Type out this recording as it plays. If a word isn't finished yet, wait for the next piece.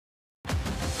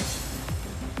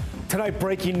Tonight,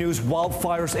 breaking news,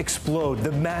 wildfires explode.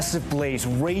 The massive blaze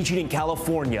raging in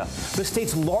California. The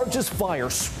state's largest fire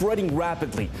spreading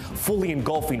rapidly, fully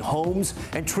engulfing homes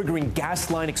and triggering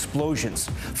gas line explosions.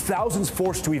 Thousands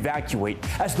forced to evacuate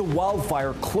as the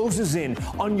wildfire closes in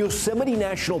on Yosemite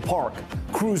National Park.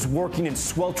 Crews working in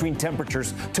sweltering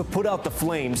temperatures to put out the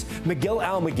flames. Miguel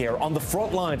Almaguer on the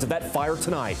front lines of that fire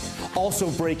tonight.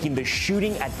 Also breaking, the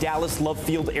shooting at Dallas Love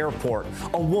Field Airport.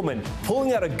 A woman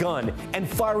pulling out a gun and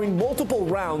firing multiple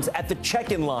rounds at the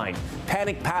check-in line.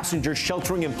 Panicked passengers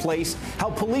sheltering in place. How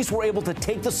police were able to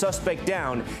take the suspect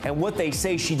down and what they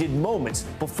say she did moments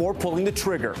before pulling the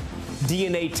trigger.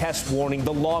 DNA test warning,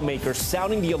 the lawmakers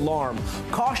sounding the alarm,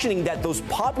 cautioning that those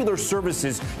popular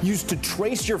services used to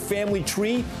trace your family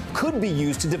tree could be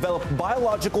used to develop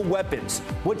biological weapons.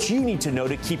 What you need to know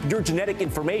to keep your genetic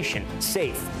information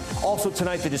safe. Also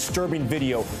tonight, the disturbing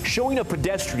video showing a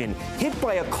pedestrian hit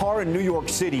by a car in New York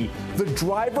City. The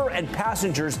driver and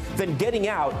passengers then getting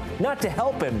out, not to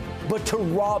help him, but to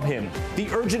rob him. The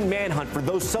urgent manhunt for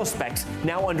those suspects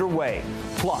now underway.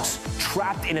 Plus,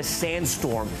 trapped in a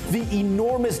sandstorm, the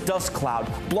enormous dust cloud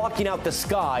blocking out the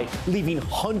sky, leaving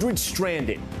hundreds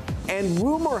stranded. And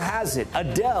rumor has it,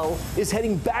 Adele is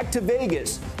heading back to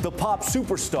Vegas. The pop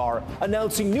superstar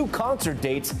announcing new concert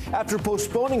dates after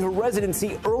postponing her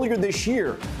residency earlier this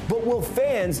year. But will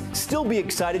fans still be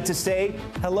excited to say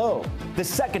hello the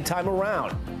second time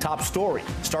around? Top story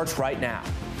starts right now.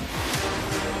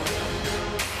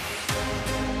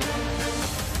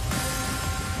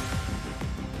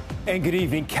 And good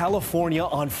evening. California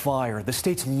on fire. The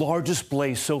state's largest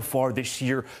blaze so far this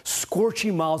year,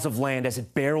 scorching miles of land as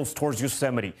it barrels towards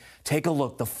Yosemite. Take a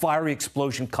look. The fiery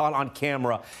explosion caught on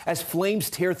camera as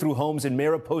flames tear through homes in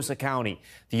Mariposa County.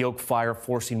 The Oak Fire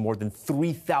forcing more than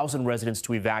 3,000 residents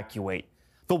to evacuate.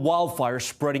 The wildfire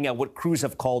spreading at what crews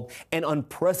have called an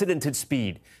unprecedented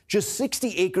speed. Just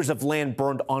 60 acres of land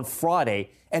burned on Friday,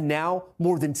 and now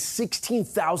more than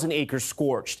 16,000 acres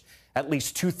scorched. At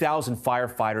least 2,000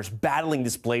 firefighters battling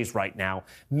this blaze right now,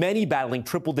 many battling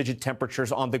triple-digit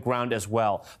temperatures on the ground as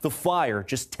well. The fire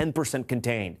just 10%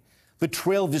 contained. The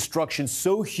trail of destruction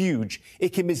so huge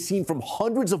it can be seen from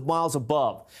hundreds of miles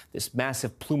above. This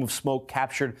massive plume of smoke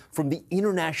captured from the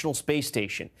International Space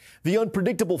Station. The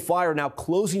unpredictable fire now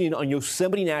closing in on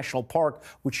Yosemite National Park,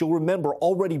 which you'll remember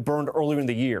already burned earlier in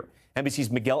the year.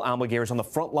 NBC's Miguel Almaguer is on the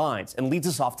front lines and leads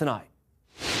us off tonight.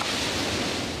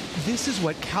 This is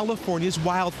what California's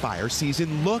wildfire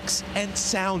season looks and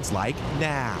sounds like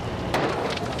now.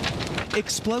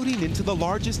 Exploding into the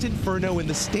largest inferno in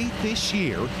the state this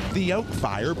year, the Oak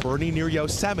Fire burning near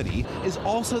Yosemite is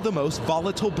also the most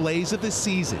volatile blaze of the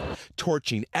season,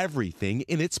 torching everything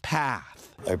in its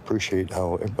path. I appreciate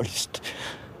how everybody's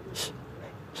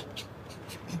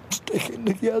sticking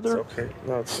together. It's okay.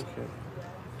 No, it's okay.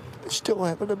 I still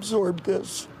haven't absorbed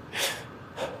this.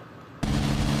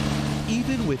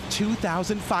 Even with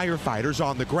 2,000 firefighters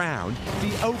on the ground,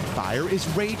 the Oak Fire is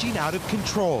raging out of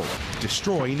control,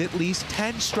 destroying at least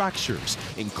 10 structures,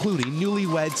 including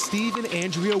newlywed Steve and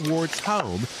Andrea Ward's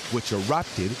home, which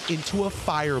erupted into a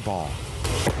fireball.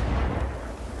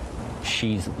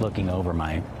 She's looking over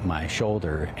my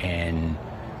shoulder, and,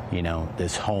 you know,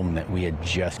 this home that we had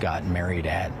just gotten married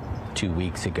at 2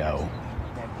 weeks ago,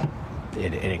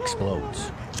 it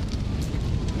explodes.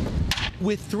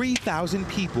 With 3,000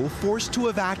 people forced to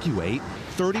evacuate,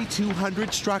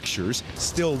 3,200 structures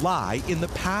still lie in the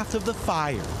path of the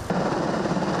fire.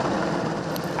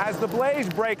 As the blaze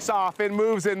breaks off and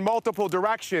moves in multiple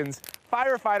directions,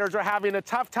 firefighters are having a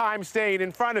tough time staying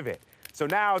in front of it. So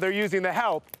now they're using the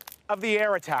help of the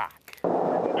air attack.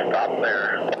 Stop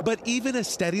there. But even a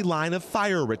steady line of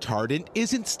fire retardant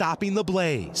isn't stopping the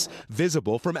blaze.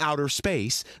 Visible from outer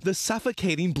space, the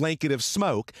suffocating blanket of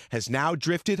smoke has now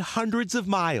drifted hundreds of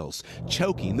miles,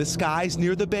 choking the skies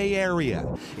near the Bay Area.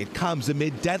 It comes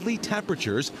amid deadly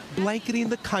temperatures blanketing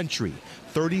the country.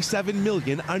 37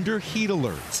 million under heat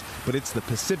alerts, but it's the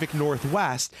Pacific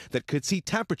Northwest that could see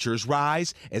temperatures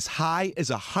rise as high as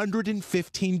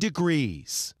 115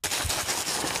 degrees.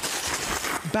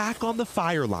 Back on the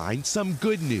fire line, some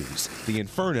good news. The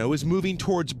inferno is moving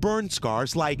towards burn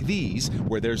scars like these,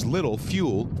 where there's little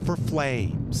fuel for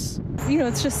flames. You know,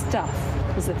 it's just stuff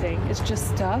is the thing. It's just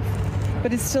stuff,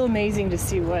 but it's still amazing to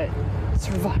see what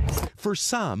survives. For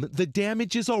some, the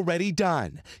damage is already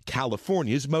done.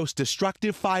 California's most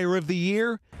destructive fire of the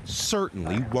year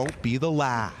certainly won't be the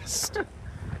last.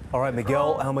 All right,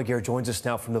 Miguel Almaguer joins us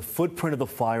now from the footprint of the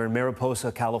fire in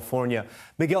Mariposa, California.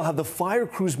 Miguel, have the fire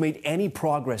crews made any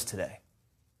progress today?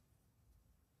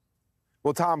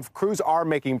 Well, Tom, crews are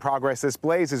making progress. This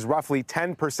blaze is roughly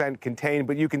 10% contained,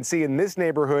 but you can see in this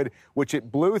neighborhood, which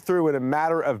it blew through in a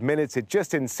matter of minutes, it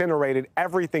just incinerated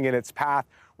everything in its path.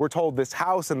 We're told this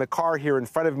house and the car here in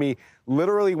front of me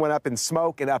literally went up in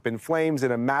smoke and up in flames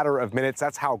in a matter of minutes.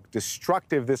 That's how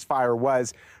destructive this fire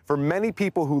was. For many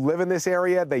people who live in this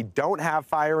area, they don't have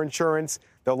fire insurance.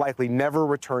 They'll likely never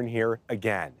return here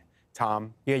again.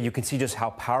 Tom? Yeah, you can see just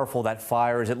how powerful that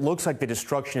fire is. It looks like the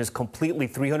destruction is completely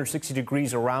 360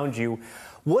 degrees around you.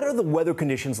 What are the weather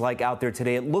conditions like out there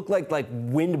today? It looked like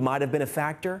wind might have been a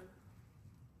factor.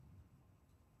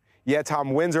 Yeah, Tom,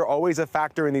 winds are always a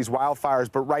factor in these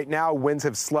wildfires, but right now winds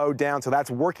have slowed down, so that's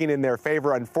working in their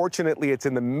favor. Unfortunately, it's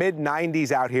in the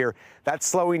mid-90s out here. That's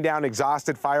slowing down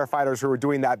exhausted firefighters who are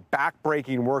doing that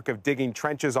back-breaking work of digging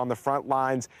trenches on the front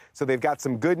lines. So they've got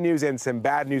some good news and some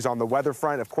bad news on the weather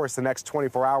front. Of course, the next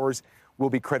 24 hours will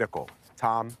be critical.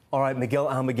 Tom? All right, Miguel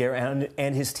Almaguer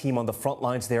and his team on the front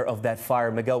lines there of that fire.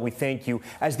 Miguel, we thank you.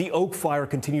 As the Oak Fire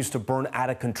continues to burn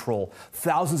out of control,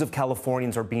 thousands of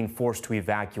Californians are being forced to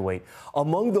evacuate.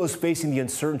 Among those facing the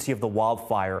uncertainty of the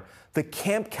wildfire, the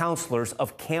camp counselors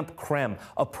of Camp Creme,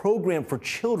 a program for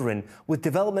children with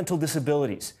developmental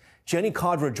disabilities. Jenny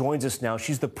Cadra joins us now.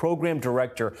 She's the program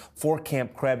director for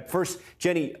Camp Creme. First,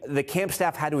 Jenny, the camp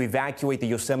staff had to evacuate the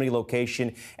Yosemite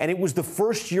location, and it was the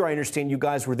first year I understand you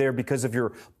guys were there because of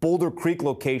your Boulder Creek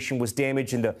location was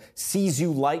damaged in the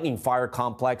CZU Lightning Fire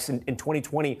Complex in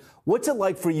 2020. What's it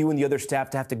like for you and the other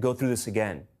staff to have to go through this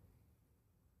again?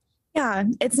 Yeah,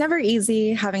 it's never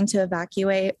easy having to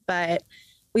evacuate, but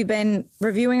we've been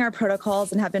reviewing our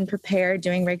protocols and have been prepared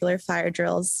doing regular fire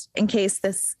drills in case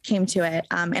this came to it.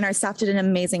 And our staff did an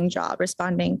amazing job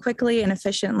responding quickly and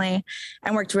efficiently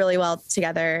and worked really well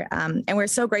together. And we're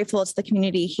so grateful to the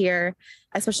community here,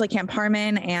 especially Camp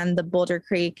Harmon and the Boulder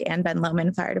Creek and Ben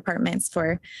Lomond fire departments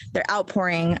for their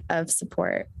outpouring of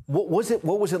support. What was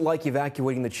it like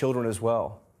evacuating the children as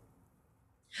well?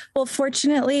 Well,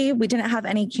 fortunately, we didn't have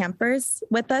any campers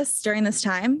with us during this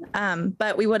time,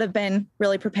 but we would have been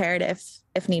really prepared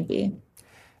if need be.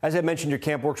 As I mentioned, your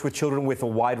camp works with children with a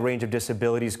wide range of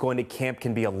disabilities. Going to camp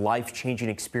can be a life-changing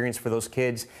experience for those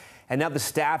kids. And now the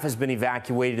staff has been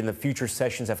evacuated and the future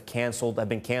sessions have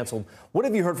been canceled. What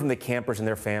have you heard from the campers and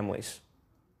their families?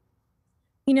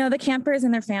 You know, the campers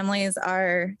and their families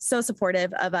are so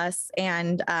supportive of us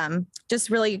and just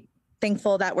really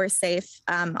thankful that we're safe.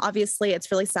 Obviously,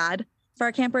 it's really sad for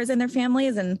our campers and their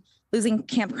families, and losing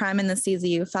Camp Creme in the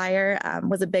CZU fire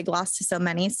was a big loss to so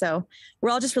many. So we're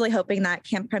all just really hoping that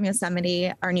Camp Creme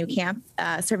Yosemite, our new camp,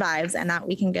 survives and that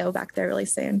we can go back there really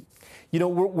soon. You know,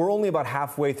 we're only about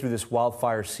halfway through this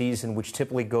wildfire season, which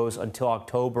typically goes until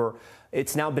October.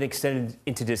 It's now been extended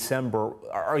into December.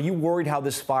 Are you worried how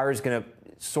this fire is going to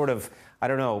sort of, I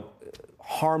don't know,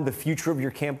 harm the future of your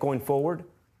camp going forward?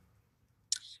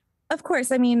 Of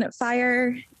course. I mean,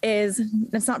 fire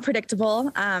it's not predictable.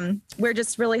 We're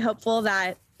just really hopeful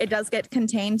that it does get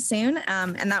contained soon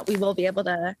and that we will be able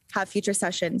to have future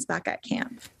sessions back at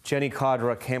camp. Jenny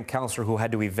Cadra, camp counselor who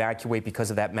had to evacuate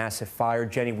because of that massive fire.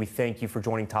 Jenny, we thank you for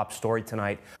joining Top Story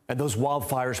tonight. And those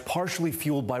wildfires partially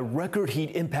fueled by record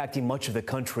heat impacting much of the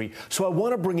country. So I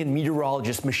want to bring in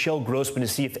meteorologist Michelle Grossman to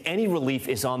see if any relief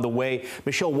is on the way.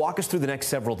 Michelle, walk us through the next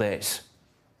several days.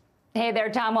 Hey there,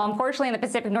 Tom. Well, unfortunately, in the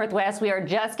Pacific Northwest, we are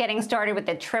just getting started with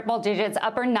the triple digits,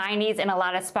 upper 90s in a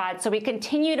lot of spots. So we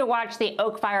continue to watch the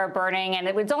Oak Fire burning, and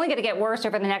it's only going to get worse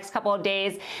over the next couple of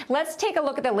days. Let's take a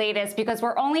look at the latest because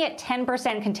we're only at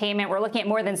 10% containment. We're looking at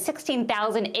more than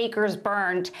 16,000 acres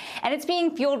burned, and it's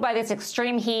being fueled by this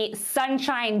extreme heat,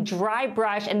 sunshine, dry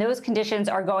brush, and those conditions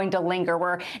are going to linger.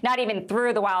 We're not even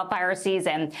through the wildfire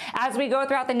season. As we go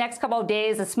throughout the next couple of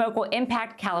days, the smoke will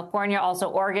impact California, also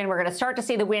Oregon. We're going to start to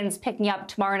see the winds picking up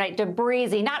tomorrow night to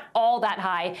breezy, not all that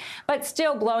high, but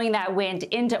still blowing that wind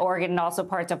into Oregon and also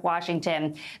parts of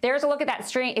Washington. There's a look at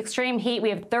that extreme heat. We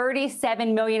have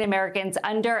 37 million Americans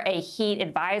under a heat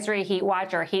advisory, heat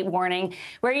watch, or heat warning.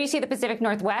 Where you see the Pacific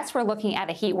Northwest, we're looking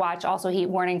at a heat watch, also heat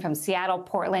warning from Seattle,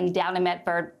 Portland, down to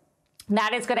Medford.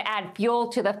 That is going to add fuel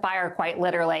to the fire, quite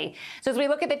literally. So as we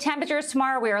look at the temperatures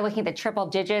tomorrow, we are looking at the triple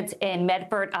digits in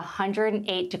Medford,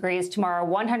 108 degrees tomorrow,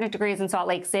 100 degrees in Salt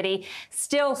Lake City.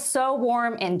 Still so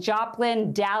warm in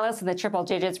Joplin, Dallas, in the triple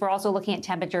digits. We're also looking at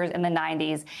temperatures in the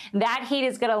 90s. That heat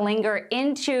is going to linger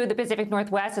into the Pacific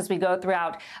Northwest as we go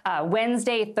throughout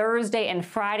Wednesday, Thursday, and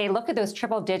Friday. Look at those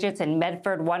triple digits in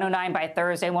Medford, 109 by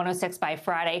Thursday, 106 by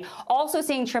Friday. Also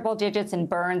seeing triple digits in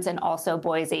Burns and also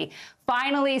Boise.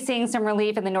 finally seeing some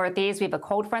relief in the Northeast. We have a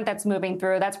cold front that's moving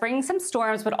through. That's bringing some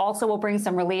storms, but also will bring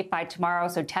some relief by tomorrow.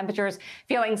 So temperatures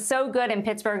feeling so good in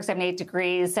Pittsburgh, 78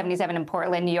 degrees, 77 in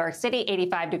Portland, New York City,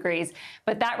 85 degrees.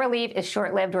 But that relief is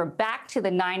short-lived. We're back to the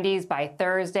 90s by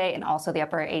Thursday and also the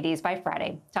upper 80s by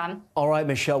Friday. Tom? All right,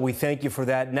 Michelle, we thank you for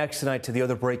that. Next tonight to the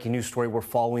other breaking news story, we're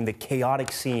following the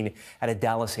chaotic scene at a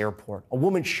Dallas airport. A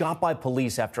woman shot by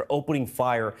police after opening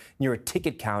fire near a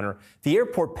ticket counter. The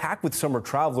airport packed with summer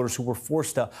travelers who were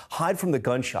forced to hide from the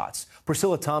gunshots.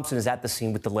 Priscilla Thompson is at the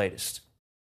scene with the latest.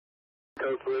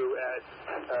 Code blue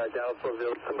at Dallas Fort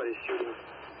somebody's shooting.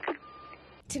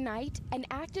 Tonight, an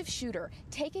active shooter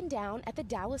taken down at the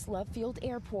Dallas Love Field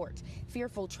Airport.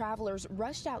 Fearful travelers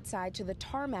rushed outside to the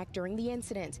tarmac during the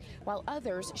incident, while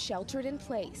others sheltered in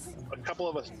place. A couple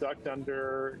of us ducked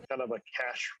under kind of a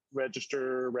cash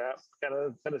register wrap kind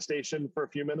of station for a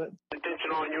few minutes.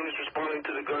 Attention all units responding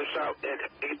to the gunshot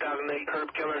at 8008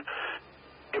 Curb Killer.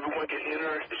 Everyone get in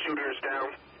there. The shooter is down.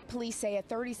 Police say a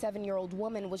 37-year-old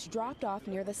woman was dropped off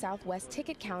near the Southwest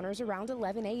ticket counters around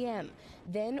 11 a.m.,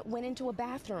 then went into a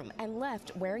bathroom and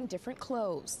left wearing different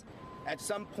clothes. At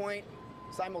some point,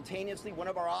 simultaneously, one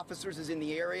of our officers is in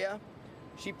the area.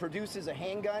 She produces a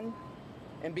handgun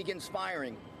and begins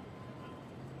firing.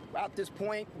 At this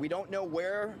point, we don't know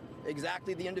where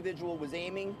exactly the individual was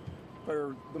aiming.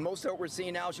 For the most that we're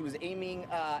seeing now, she was aiming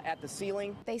at the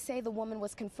ceiling. They say the woman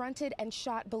was confronted and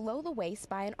shot below the waist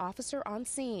by an officer on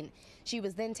scene. She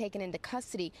was then taken into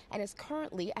custody and is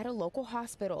currently at a local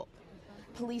hospital.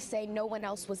 Police say no one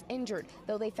else was injured,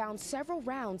 though they found several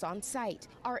rounds on site.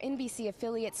 Our NBC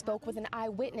affiliate spoke with an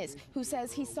eyewitness who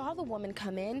says he saw the woman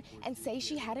come in and say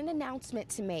she had an announcement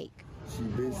to make. She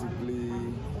basically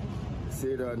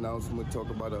said her announcement,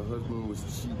 talk about her husband was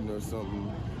cheating or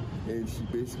something. And she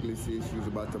basically said she was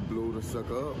about to blow the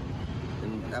sucker up.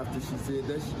 And after she said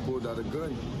that, she pulled out a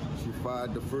gun. She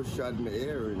fired the first shot in the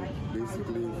air, and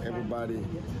basically everybody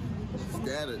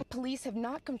scattered. Police have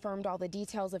not confirmed all the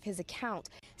details of his account.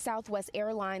 Southwest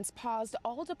Airlines paused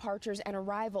all departures and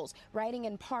arrivals, writing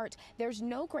in part, "There's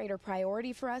no greater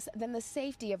priority for us than the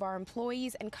safety of our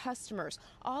employees and customers,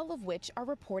 all of which are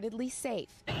reportedly safe."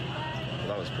 Well,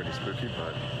 that was pretty spooky,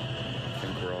 but I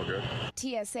think we're all good.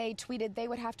 TSA tweeted they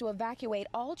would have to evacuate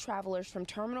all travelers from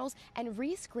terminals and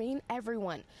re-screen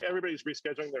everyone. Everybody's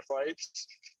rescheduling their flights,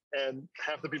 and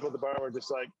half the people at the bar were just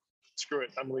like, screw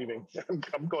it, I'm leaving.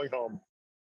 I'm going home.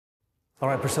 All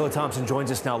right, Priscilla Thompson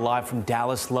joins us now live from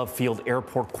Dallas Love Field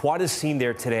Airport. Quite a scene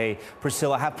there today.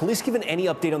 Priscilla, have police given any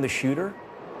update on the shooter?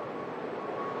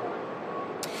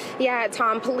 Yeah,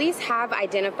 Tom, police have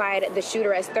identified the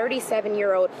shooter as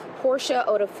 37-year-old Portia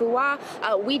Odafua.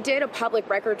 We did a public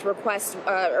records request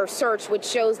or search, which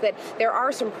shows that there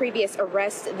are some previous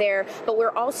arrests there, but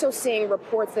we're also seeing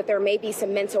reports that there may be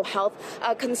some mental health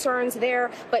concerns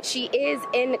there. But she is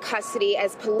in custody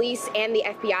as police and the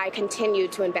FBI continue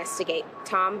to investigate.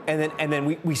 Tom? And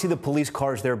then we see the police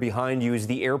cars there behind you. Is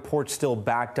the airport still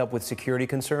backed up with security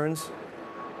concerns?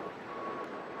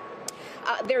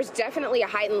 There's definitely a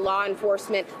heightened law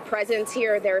enforcement presence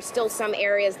here. There are still some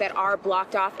areas that are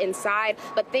blocked off inside,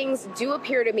 but things do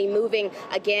appear to be moving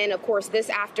again. Of course, this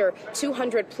after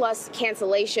 200 plus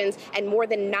cancellations and more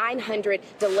than 900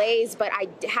 delays. But I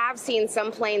have seen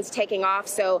some planes taking off,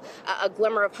 so a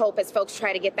glimmer of hope as folks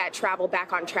try to get that travel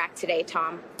back on track today,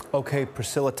 Tom. Okay,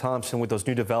 Priscilla Thompson with those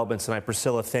new developments tonight.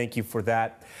 Priscilla, thank you for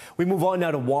that. We move on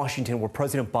now to Washington, where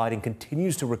President Biden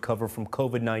continues to recover from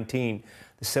COVID-19.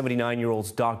 The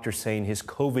 79-year-old's doctor saying his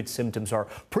COVID symptoms are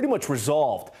pretty much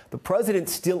resolved. The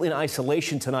president's still in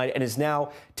isolation tonight and is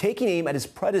now taking aim at his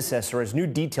predecessor as new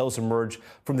details emerge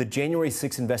from the January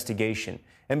 6th investigation.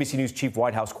 NBC News Chief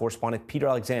White House correspondent Peter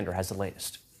Alexander has the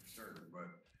latest.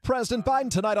 President Biden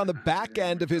tonight on the back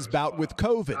end of his bout with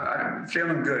COVID. I'm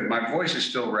feeling good. My voice is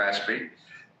still raspy.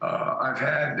 I've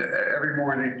had every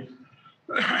morning,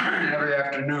 every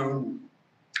afternoon,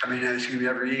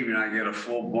 every evening, I get a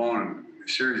full-blown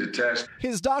series of tests.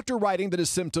 His doctor writing that his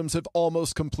symptoms have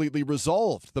almost completely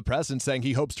resolved. The president saying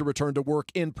he hopes to return to work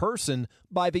in person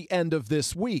by the end of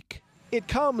this week. It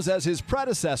comes as his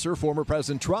predecessor, former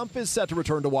President Trump, is set to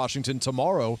return to Washington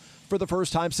tomorrow for the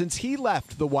first time since he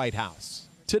left the White House.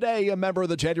 Today, a member of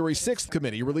the January 6th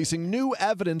committee releasing new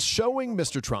evidence showing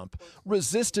Mr. Trump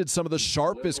resisted some of the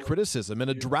sharpest criticism in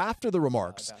a draft of the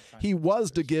remarks he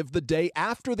was to give the day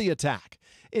after the attack,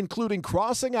 including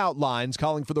crossing out lines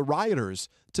calling for the rioters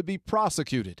to be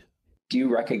prosecuted. Do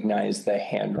you recognize the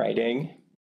handwriting?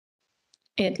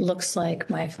 It looks like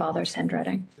my father's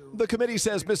handwriting. The committee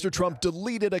says Mr. Trump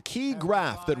deleted a key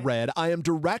graph that read, "I am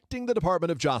directing the Department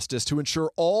of Justice to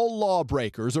ensure all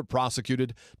lawbreakers are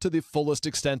prosecuted to the fullest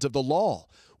extent of the law.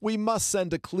 We must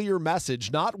send a clear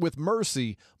message, not with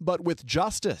mercy, but with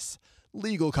justice.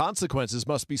 Legal consequences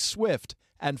must be swift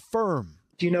and firm."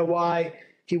 Do you know why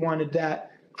he wanted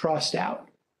that crossed out?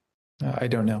 I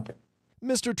don't know.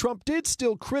 Mr. Trump did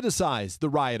still criticize the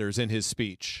rioters in his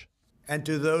speech. "And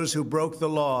to those who broke the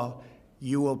law,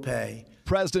 you will pay."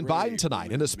 President Biden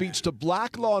tonight in a speech to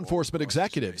black law enforcement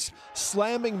executives,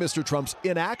 slamming Mr. Trump's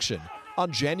inaction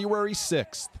on January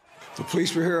 6th. The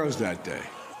police were heroes that day.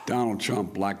 Donald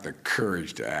Trump lacked the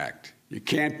courage to act. You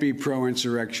can't be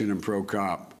pro-insurrection and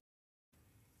pro-cop.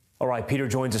 All right, Peter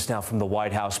joins us now from the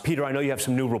White House. Peter, I know you have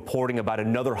some new reporting about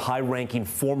another high-ranking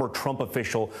former Trump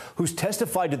official who's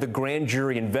testified to the grand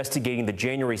jury investigating the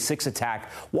January 6th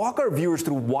attack. Walk our viewers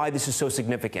through why this is so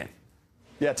significant.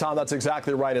 Yeah, Tom, that's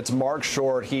exactly right. It's Mark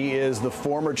Short. He is the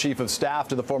former chief of staff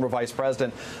to the former Vice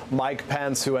President Mike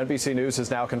Pence, who NBC News has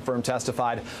now confirmed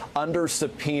testified under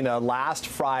subpoena last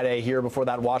Friday here before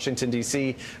that Washington,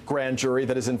 D.C. grand jury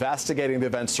that is investigating the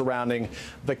events surrounding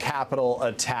the Capitol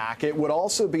attack. It would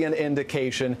also be an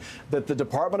indication that the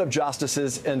Department of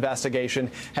Justice's investigation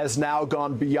has now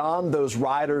gone beyond those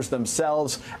rioters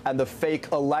themselves and the fake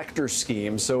elector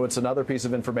scheme. So it's another piece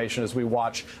of information as we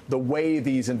watch the way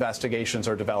these investigations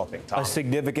are developing. Tom. A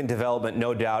significant development,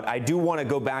 no doubt. I do want to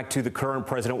go back to the current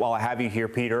president while I have you here,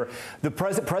 Peter.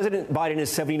 President Biden is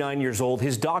 79 years old.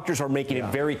 His doctors are making it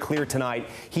very clear tonight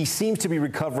he seems to be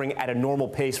recovering at a normal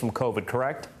pace from COVID,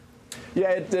 correct? Yeah,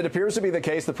 it appears to be the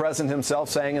case. The president himself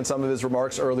saying in some of his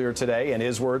remarks earlier today, in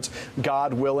his words,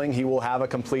 God willing, he will have a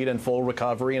complete and full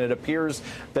recovery. And it appears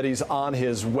that he's on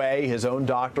his way. His own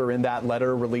doctor in that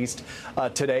letter released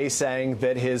today saying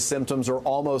that his symptoms are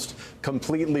almost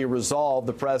completely resolved.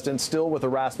 The president still with a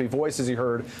raspy voice, as you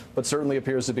heard, but certainly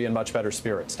appears to be in much better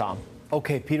spirits. Tom.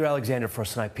 Okay, Peter Alexander for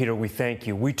us tonight. Peter, we thank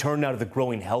you. We turn now to the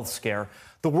growing health scare.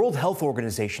 The World Health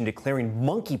Organization declaring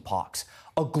monkeypox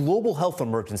a global health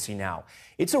emergency now.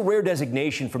 It's a rare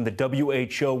designation from the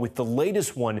WHO, with the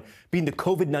latest one being the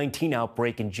COVID-19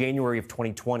 outbreak in January of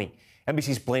 2020.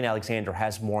 NBC's Blaine Alexander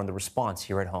has more on the response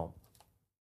here at home.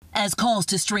 As calls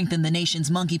to strengthen the nation's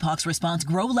monkeypox response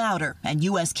grow louder and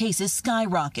U.S. cases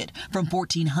skyrocket from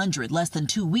 1,400 less than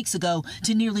 2 weeks ago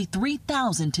to nearly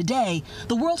 3,000 today,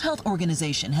 the World Health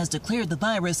Organization has declared the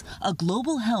virus a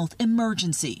global health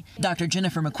emergency. Dr.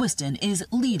 Jennifer McQuiston is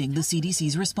leading the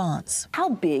CDC's response. How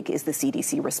big is the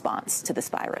CDC response to this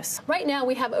virus? Right now,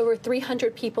 we have over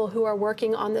 300 people who are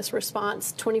working on this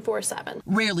response 24/7.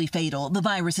 Rarely fatal, the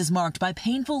virus is marked by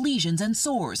painful lesions and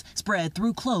sores spread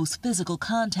through close physical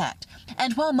contact.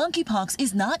 And while monkeypox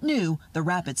is not new, the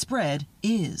rapid spread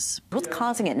is. What's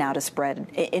causing it now to spread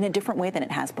in a different way than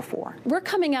it has before? We're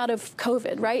coming out of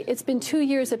COVID, right? It's been 2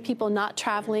 years of people not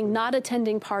traveling, not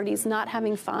attending parties, not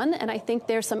having fun. And I think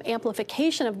there's some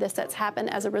amplification of this that's happened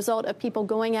as a result of people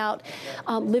going out,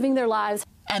 living their lives.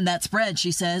 And that spread,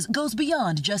 she says, goes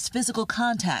beyond just physical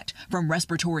contact, from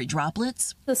respiratory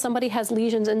droplets. If somebody has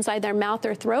lesions inside their mouth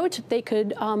or throat, they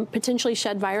could potentially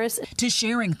shed virus. To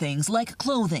sharing things like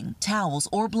clothing, towels,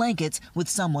 or blankets with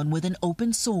someone with an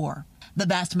open sore. The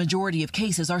vast majority of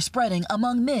cases are spreading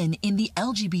among men in the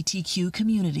LGBTQ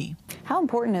community. How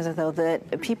important is it, though,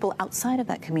 that people outside of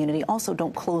that community also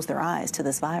don't close their eyes to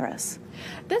this virus?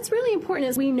 That's really important,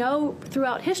 as we know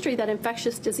throughout history that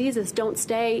infectious diseases don't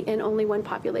stay in only one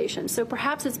population. So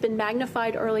perhaps it's been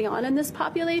magnified early on in this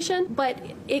population, but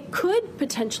it could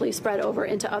potentially spread over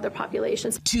into other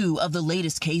populations. 2 of the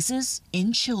latest cases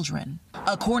in children.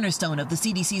 A cornerstone of the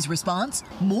CDC's response,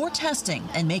 more testing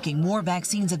and making more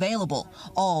vaccines available,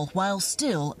 all while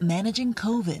still managing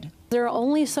COVID. There are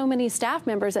only so many staff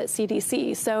members at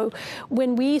CDC. So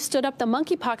when we stood up the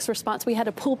monkeypox response, we had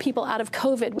to pull people out of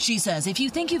COVID. She says if you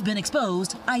think you've been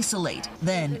exposed, isolate,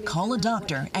 then call a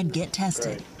doctor and get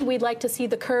tested. We'd like to see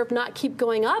the curve not keep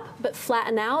going up, but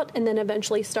flatten out and then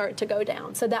eventually start to go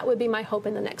down. So that would be my hope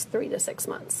in the next 3 to 6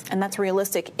 months. And that's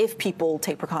realistic if people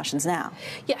take precautions now.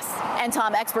 Yes. And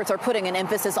Tom, experts are putting an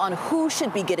emphasis on who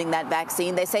should be getting that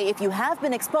vaccine. They say if you have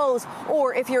been exposed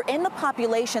or if you're in the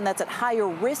population that's at higher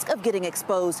risk of getting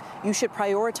exposed, you should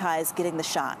prioritize getting the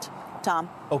shot. Tom?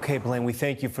 Okay, Blaine, we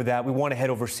thank you for that. We want to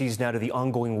head overseas now to the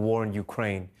ongoing war in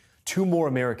Ukraine. 2 more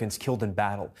Americans killed in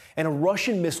battle, and a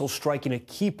Russian missile striking a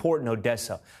key port in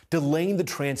Odessa, delaying the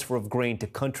transfer of grain to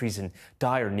countries in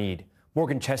dire need.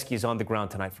 Morgan Chesky is on the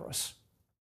ground tonight for us.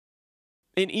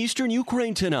 In eastern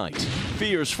Ukraine tonight,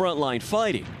 fierce frontline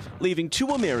fighting, leaving 2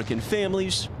 American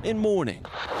families in mourning.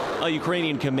 A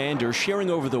Ukrainian commander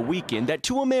sharing over the weekend that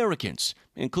 2 Americans,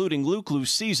 including Luke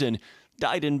Lucizin,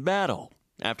 died in battle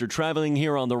after traveling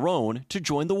here on their own to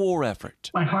join the war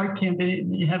effort. My heart can't be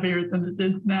any heavier than it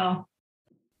is now.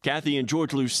 Kathy and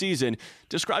George Lucizin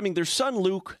describing their son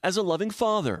Luke as a loving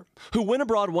father who went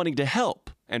abroad wanting to help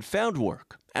and found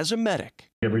work as a medic.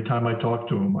 Every time I talked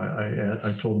to him,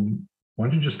 I told him, why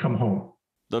don't you just come home?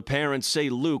 The parents say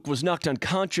Luke was knocked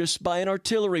unconscious by an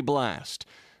artillery blast.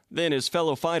 Then his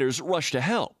fellow fighters rushed to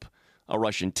help. A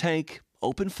Russian tank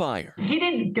opened fire. He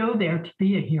didn't go there to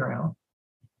be a hero.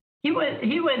 He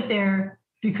went there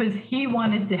because he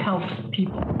wanted to help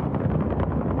people.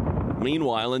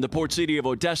 Meanwhile, in the port city of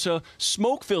Odessa,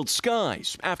 smoke-filled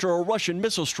skies after a Russian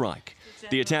missile strike.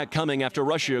 The attack coming after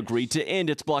Russia agreed to end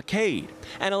its blockade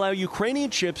and allow Ukrainian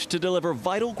ships to deliver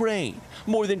vital grain,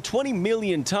 more than 20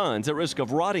 million tons at risk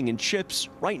of rotting in ships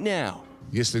right now.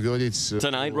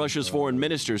 Tonight, Russia's foreign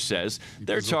minister says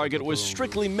their target was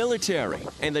strictly military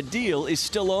and the deal is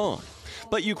still on.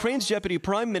 But Ukraine's Deputy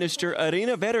Prime Minister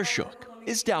Irina Vereshchuk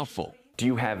is doubtful. Do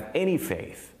you have any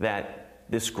faith that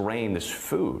this grain, this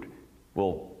food,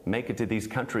 will make it to these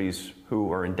countries who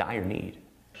are in dire need?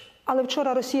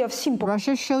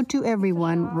 Russia showed to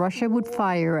everyone Russia would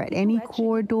fire at any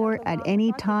corridor, at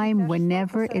any time,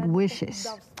 whenever it wishes.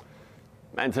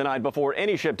 And tonight, before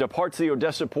any ship departs the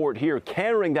Odessa port here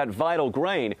carrying that vital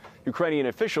grain, Ukrainian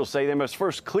officials say they must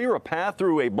first clear a path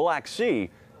through a Black Sea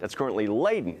that's currently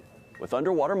laden with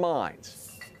underwater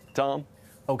mines. Tom?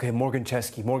 Okay, Morgan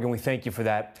Chesky. Morgan, we thank you for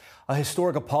that. A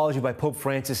historic apology by Pope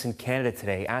Francis in Canada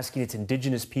today, asking its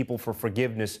Indigenous people for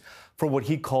forgiveness for what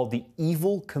he called the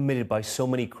evil committed by so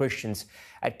many Christians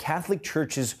at Catholic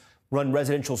churches run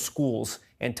residential schools.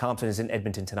 Ann Thompson is in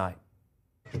Edmonton tonight.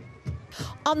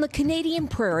 On the Canadian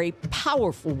prairie,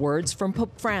 powerful words from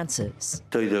Pope Francis.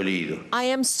 I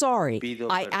am sorry.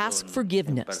 I ask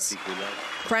forgiveness.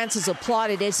 Francis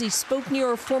applauded as he spoke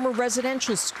near a former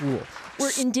residential school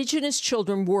where Indigenous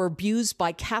children were abused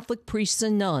by Catholic priests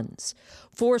and nuns.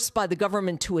 Forced by the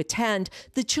government to attend,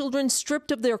 the children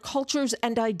stripped of their cultures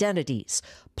and identities,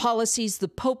 policies the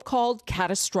Pope called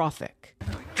catastrophic.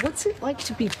 What's it like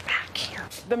to be back here?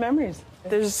 The memories.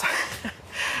 There's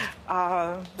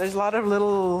a lot of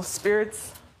little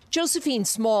spirits. Josephine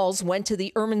Smalls went to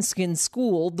the Ermineskin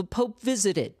school the Pope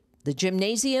visited. The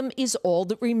gymnasium is all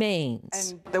that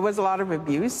remains. And there was a lot of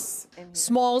abuse.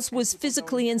 Smalls was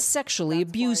physically and sexually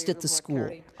abused at the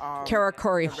school. Kara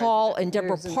Curry Hall and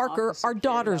Deborah Parker are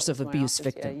daughters of abuse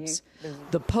victims.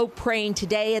 The Pope praying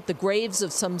today at the graves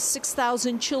of some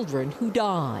 6,000 children who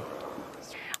died.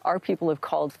 Our people have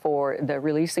called for the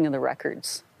releasing of the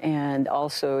records and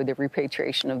also the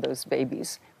repatriation of those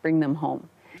babies, bring them home.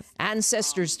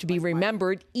 Ancestors to be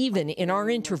remembered even in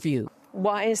our interview.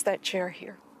 Why is that chair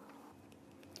here?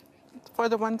 For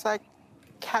the ones that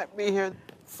can't be here,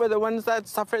 for the ones that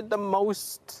suffered the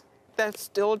most, that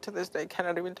still to this day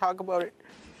cannot even talk about it.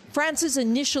 Francis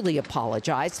initially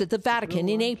apologized at the Vatican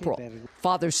in April.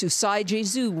 Father Susai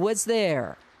Jesu was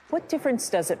there. What difference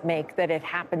does it make that it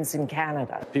happens in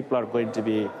Canada? People are going to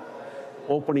be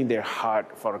opening their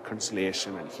heart for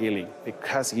reconciliation and healing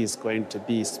because he's going to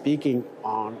be speaking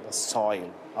on the soil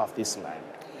of this land.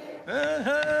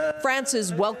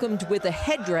 Francis welcomed with a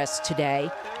headdress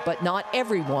today, but not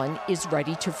everyone is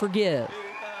ready to forgive.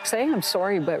 Say I'm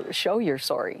sorry, but show you're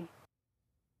sorry.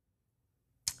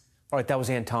 All right, that was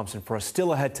Ann Thompson for us.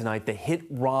 Still ahead tonight, the hit,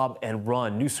 rob, and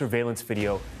run. New surveillance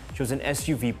video shows an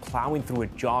SUV plowing through a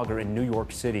jogger in New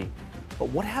York City. But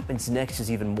what happens next is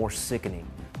even more sickening.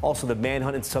 Also, the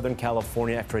manhunt in Southern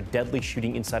California after a deadly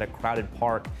shooting inside a crowded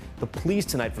park. The pleas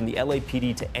tonight from the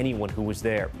LAPD to anyone who was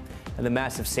there. And the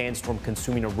massive sandstorm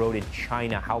consuming a road in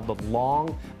China. How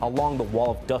long the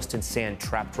wall of dust and sand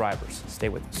trapped drivers. Stay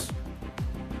with us.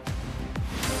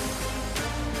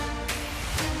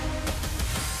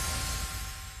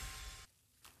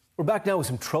 We're back now with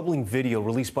some troubling video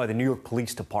released by the New York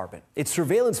Police Department. It's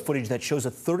surveillance footage that shows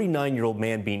a 39-year-old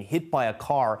man being hit by a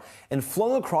car and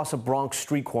flung across a Bronx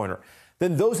street corner.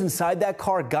 Then those inside that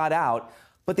car got out,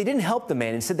 but they didn't help the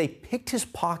man. Instead, they picked his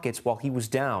pockets while he was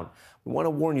down. We want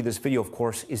to warn you, this video, of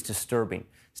course, is disturbing.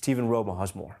 Stephen Romo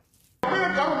has more.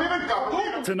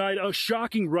 Tonight, a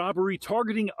shocking robbery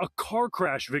targeting a car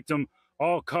crash victim,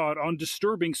 all caught on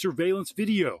disturbing surveillance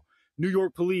video. New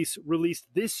York police released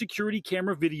this security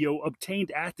camera video obtained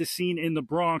at the scene in the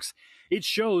Bronx. It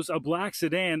shows a black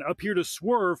sedan appear to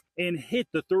swerve and hit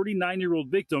the 39-year-old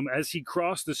victim as he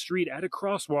crossed the street at a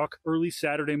crosswalk early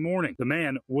Saturday morning. The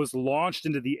man was launched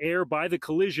into the air by the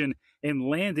collision and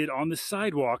landed on the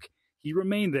sidewalk. He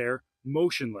remained there,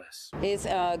 motionless. He's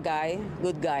a guy,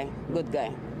 good guy, good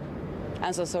guy.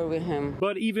 and so serve with him.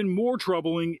 But even more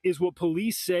troubling is what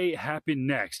police say happened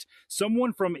next.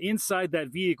 Someone from inside that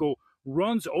vehicle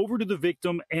runs over to the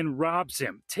victim and robs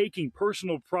him, taking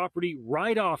personal property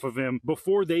right off of him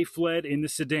before they fled in the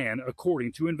sedan,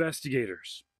 according to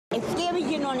investigators. It's scary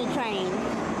getting on the train.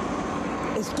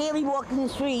 It's scary walking the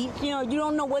streets. You know, you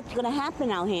don't know what's going to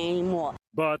happen out here anymore.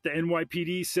 But the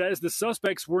NYPD says the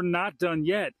suspects were not done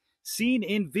yet, seen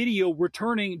in video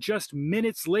returning just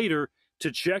minutes later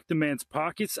to check the man's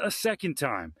pockets a second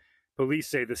time. Police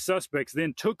say the suspects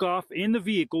then took off in the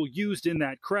vehicle used in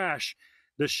that crash.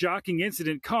 The shocking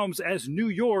incident comes as New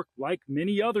York, like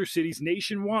many other cities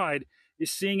nationwide, is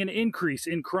seeing an increase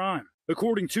in crime.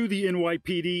 According to the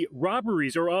NYPD,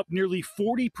 robberies are up nearly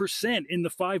 40% in the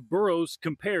 5 boroughs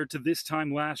compared to this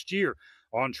time last year,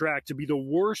 on track to be the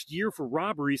worst year for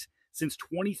robberies since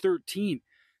 2013.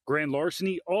 Grand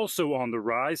larceny also on the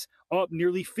rise, up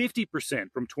nearly 50%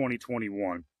 from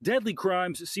 2021. Deadly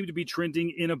crimes seem to be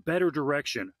trending in a better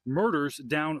direction. Murders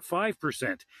down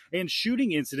 5%, and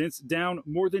shooting incidents down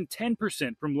more than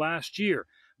 10% from last year.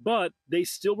 But they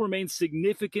still remain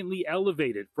significantly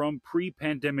elevated from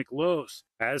pre-pandemic lows.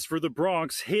 As for the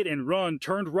Bronx hit and run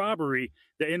turned robbery,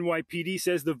 the NYPD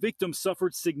says the victim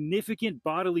suffered significant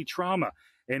bodily trauma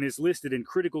and is listed in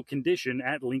critical condition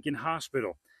at Lincoln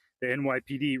Hospital. The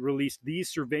NYPD released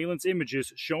these surveillance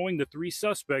images showing the 3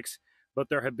 suspects, but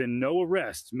there have been no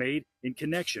arrests made in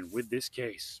connection with this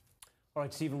case. All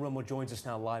right, Stephen Romo joins us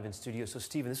now live in studio. So,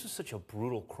 Stephen, this was such a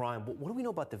brutal crime. What do we know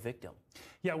about the victim?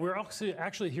 Yeah, we're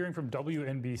actually hearing from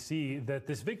WNBC that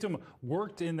this victim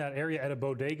worked in that area at a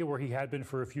bodega where he had been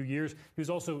for a few years. He was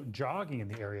also jogging in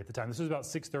the area at the time. This was about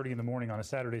 6:30 in the morning on a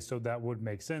Saturday, so that would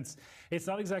make sense. It's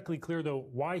not exactly clear, though,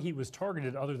 why he was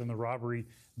targeted other than the robbery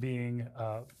being,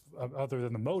 other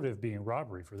than the motive being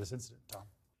robbery for this incident, Tom.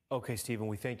 Okay, Stephen,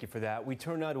 we thank you for that. We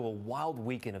turn now to a wild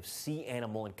weekend of sea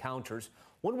animal encounters.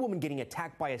 One woman getting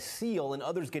attacked by a seal and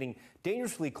others getting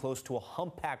dangerously close to a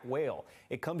humpback whale.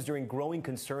 It comes during growing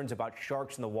concerns about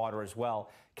sharks in the water as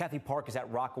well. Kathy Park is at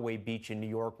Rockaway Beach in New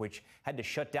York, which had to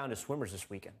shut down to swimmers this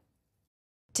weekend.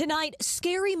 Tonight,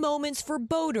 scary moments for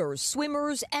boaters,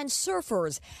 swimmers, and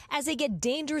surfers as they get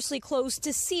dangerously close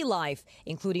to sea life,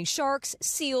 including sharks,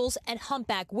 seals, and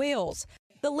humpback whales.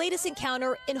 The latest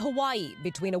encounter in Hawaii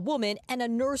between a woman and a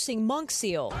nursing monk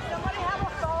seal.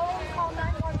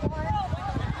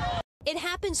 It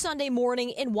happened Sunday morning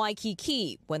in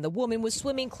Waikiki when the woman was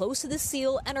swimming close to the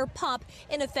seal and her pup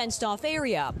in a fenced-off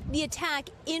area. The attack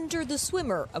injured the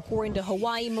swimmer, according to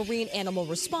Hawaii Marine Animal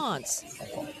Response.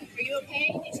 Are you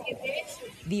okay? Did you get bit?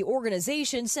 The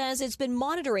organization says it's been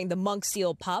monitoring the monk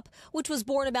seal pup, which was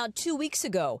born about 2 weeks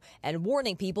ago, and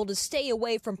warning people to stay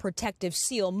away from protective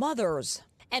seal mothers.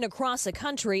 And across the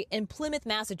country, in Plymouth,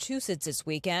 Massachusetts this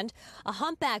weekend, a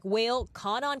humpback whale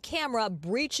caught on camera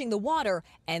breaching the water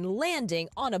and landing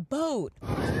on a boat.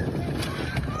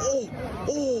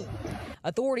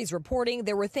 Authorities reporting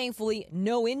there were thankfully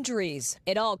no injuries.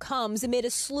 It all comes amid a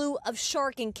slew of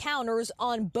shark encounters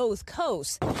on both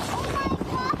coasts.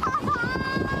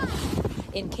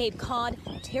 In Cape Cod,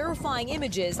 terrifying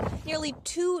images, nearly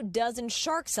 24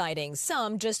 shark sightings,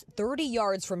 some just 30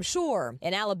 yards from shore.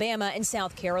 In Alabama and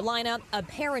South Carolina, a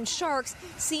pair of sharks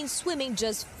seen swimming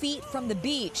just feet from the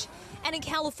beach. And in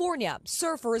California,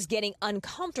 surfers getting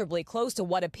uncomfortably close to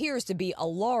what appears to be a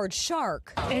large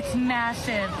shark. It's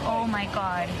massive. Oh my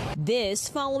God. This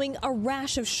following a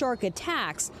rash of shark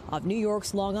attacks off New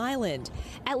York's Long Island.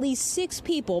 At least 6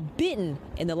 people bitten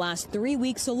in the last 3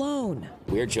 weeks alone.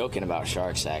 We were joking about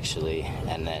sharks, actually,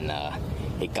 and then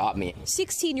it got me.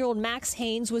 16-year-old Max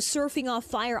Haynes was surfing off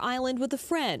Fire Island with a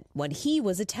friend when he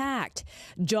was attacked.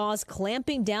 Jaws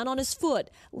clamping down on his foot,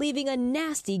 leaving a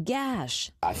nasty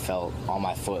gash. I felt on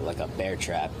my foot like a bear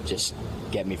trap just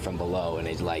get me from below, and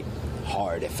it's like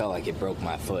hard. It felt like it broke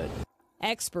my foot.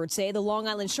 Experts say the Long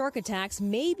Island shark attacks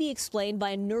may be explained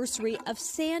by a nursery of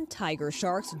sand tiger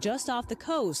sharks just off the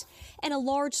coast and a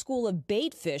large school of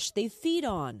bait fish they feed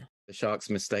on. The sharks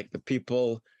mistake the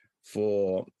people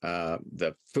for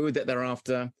the food that they're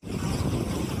after.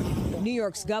 New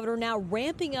York's governor now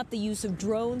ramping up the use of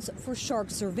drones for shark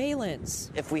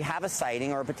surveillance. If we have a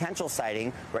sighting or a potential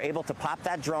sighting, we're able to pop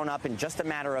that drone up in just a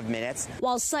matter of minutes.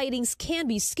 While sightings can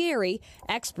be scary,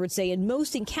 experts say in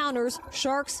most encounters,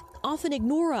 sharks often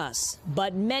ignore us.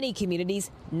 But many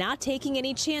communities not taking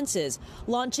any chances,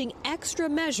 launching extra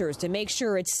measures to make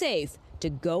sure it's safe to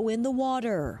go in the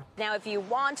water. Now, if you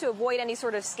want to avoid any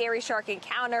sort of scary shark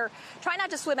encounter, try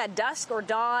not to swim at dusk or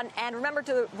dawn, and remember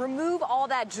to remove all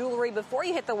that jewelry before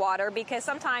you hit the water, because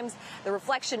sometimes the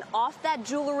reflection off that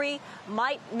jewelry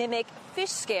might mimic fish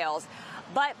scales.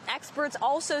 But experts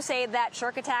also say that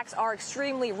shark attacks are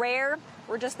extremely rare.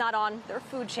 We're just not on their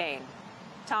food chain.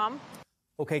 Tom?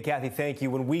 Okay, Kathy, thank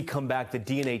you. When we come back, the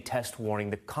DNA test warning,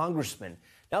 the congressman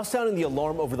now sounding the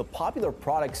alarm over the popular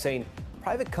product, saying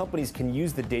private companies can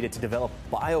use the data to develop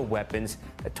bioweapons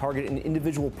that target an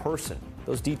individual person.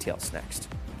 Those details next.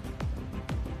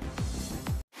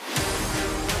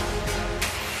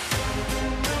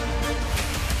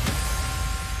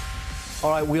 All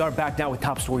right, we are back now with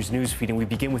Top Stories Newsfeed, and we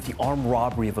begin with the armed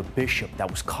robbery of a bishop that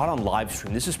was caught on live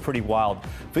stream. This is pretty wild.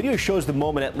 Video shows the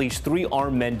moment at least 3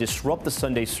 armed men disrupt the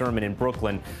Sunday sermon in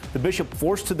Brooklyn. The bishop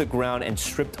forced to the ground and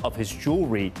stripped of his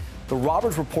jewelry. The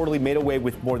robbers reportedly made away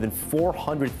with more than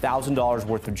 $400,000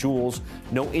 worth of jewels.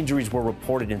 No injuries were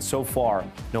reported, and so far,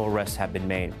 no arrests have been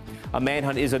made. A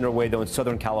manhunt is underway, though, in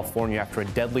Southern California after a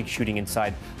deadly shooting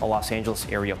inside a Los Angeles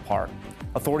area park.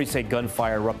 Authorities say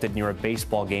gunfire erupted near a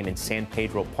baseball game in San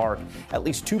Pedro Park. At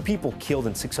least 2 people killed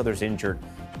and 6 others injured.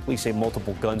 Police say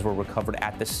multiple guns were recovered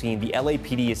at the scene. The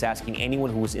LAPD is asking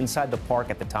anyone who was inside the park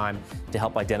at the time to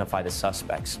help identify the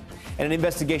suspects. And an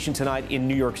investigation tonight in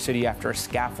New York City after a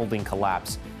scaffolding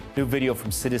collapse. New video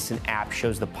from Citizen App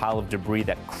shows the pile of debris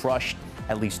that crushed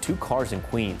at least 2 cars in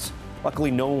Queens.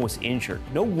 Luckily, no one was injured.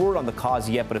 No word on the cause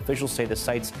yet, but officials say the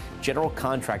site's general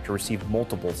contractor received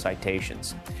multiple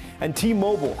citations. And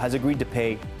T-Mobile has agreed to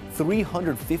pay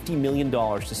 $350 million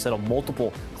to settle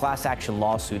multiple class action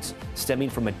lawsuits stemming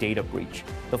from a data breach.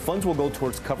 The funds will go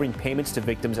towards covering payments to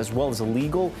victims as well as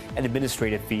legal and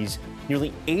administrative fees.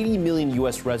 Nearly 80 million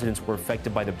U.S. residents were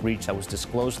affected by the breach that was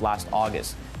disclosed last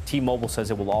August. T-Mobile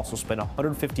says it will also spend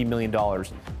 $150 million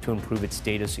to improve its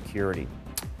data security.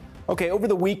 Okay, over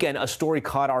the weekend, a story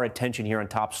caught our attention here on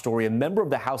Top Story. A member of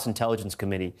the House Intelligence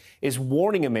Committee is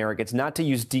warning Americans not to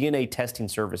use DNA testing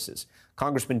services.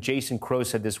 Congressman Jason Crow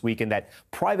said this weekend that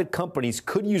private companies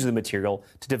could use the material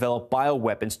to develop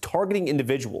bioweapons targeting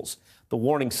individuals. The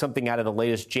warning, something out of the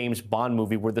latest James Bond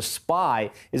movie where the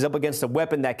spy is up against a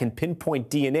weapon that can pinpoint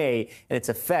DNA and its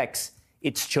effects,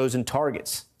 its chosen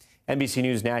targets. NBC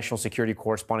News national security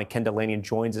correspondent Ken Delaney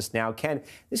joins us now. Ken,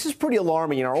 this is pretty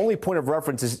alarming, and our only point of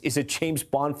reference is a James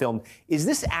Bond film. Is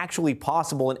this actually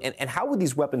possible, and how would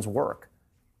these weapons work?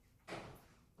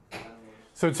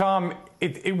 So, Tom,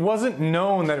 it wasn't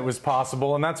known that it was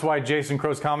possible, and that's why Jason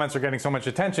Crow's comments are getting so much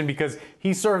attention, because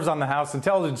he serves on the House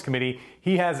Intelligence Committee.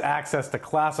 He has access to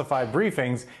classified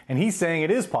briefings, and he's saying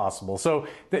it is possible. So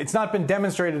it's not been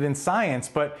demonstrated in science,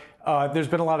 but there's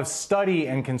been a lot of study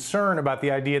and concern about the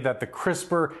idea that the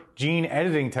CRISPR gene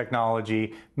editing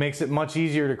technology makes it much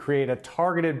easier to create a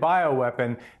targeted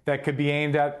bioweapon that could be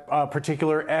aimed at a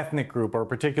particular ethnic group or a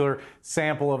particular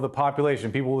sample of the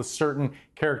population, people with certain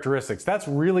characteristics. That's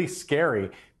really scary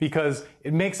because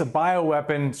it makes a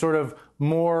bioweapon sort of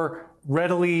more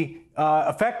readily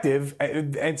effective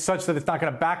and such that it's not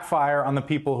going to backfire on the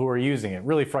people who are using it.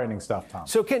 Really frightening stuff, Tom.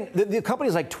 So, Ken, the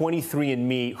companies like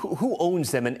 23andMe, who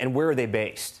owns them and where are they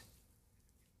based?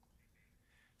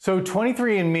 So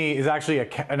 23andMe is actually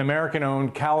an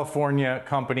American-owned California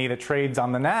company that trades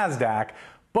on the NASDAQ.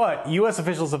 But U.S.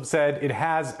 officials have said it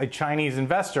has a Chinese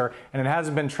investor, and it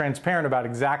hasn't been transparent about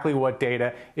exactly what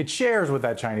data it shares with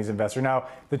that Chinese investor. Now,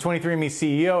 the 23andMe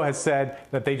CEO has said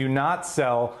that they do not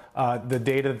sell the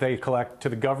data that they collect to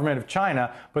the government of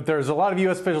China, but there's a lot of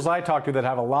U.S. officials I talked to that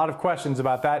have a lot of questions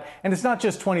about that. And it's not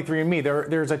just 23andMe.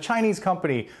 There's a Chinese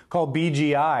company called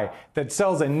BGI that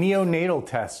sells a neonatal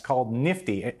test called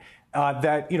Nifty.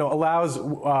 That allows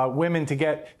women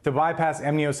to bypass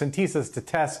amniocentesis to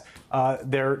test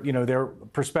their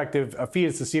prospective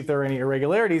fetus to see if there are any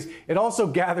irregularities. It also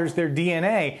gathers their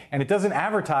DNA, and it doesn't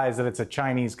advertise that it's a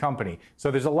Chinese company.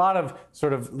 So there's a lot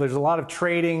of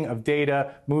trading of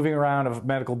data, moving around of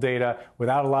medical data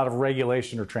without a lot of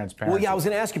regulation or transparency. Well, yeah, I was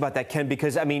going to ask you about that, Ken,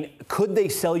 because I mean, could they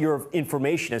sell your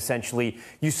information essentially?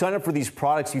 You sign up for these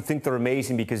products, you think they're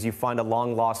amazing because you find a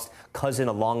long lost cousin,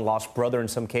 a long lost brother in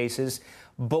some cases.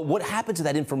 But what happens to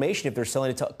that information if they're selling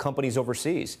it to companies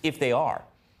overseas, if they are?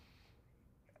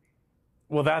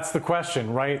 Well, that's the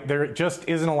question, right? There just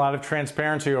isn't a lot of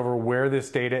transparency over where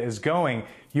this data is going.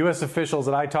 U.S. officials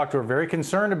that I talked to are very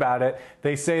concerned about it.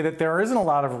 They say that there isn't a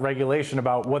lot of regulation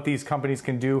about what these companies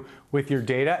can do with your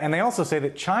data. And they also say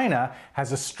that China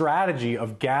has a strategy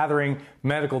of gathering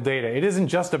medical data. It isn't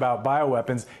just about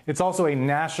bioweapons. It's also a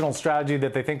national strategy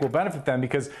that they think will benefit them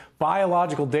because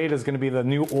biological data is going to be the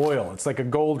new oil. It's like a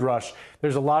gold rush.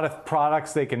 There's a lot of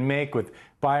products they can make with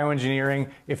bioengineering,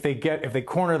 if they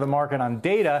corner the market on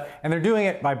data, and they're doing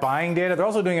it by buying data, they're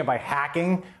also doing it by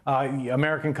hacking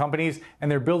American companies, and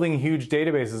they're building huge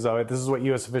databases of it. This is what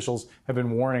U.S. officials have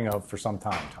been warning of for some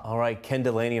time. All right, Ken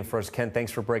Delaney and first. Ken,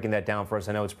 thanks for breaking that down for us.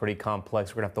 I know it's pretty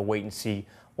complex. We're going to have to wait and see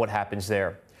what happens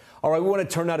there. All right, we want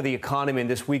to turn now to the economy, and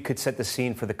this week could set the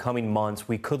scene for the coming months.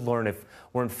 We could learn if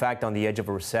we're in fact on the edge of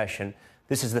a recession.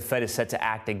 This is the Fed is set to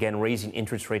act again, raising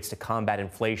interest rates to combat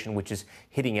inflation, which is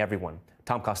hitting everyone.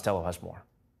 Tom Costello has more.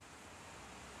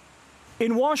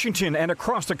 In Washington and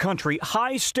across the country,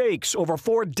 high stakes over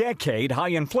 4-decade high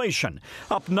inflation,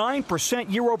 up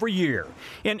 9% year over year.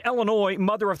 In Illinois,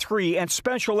 mother of 3 and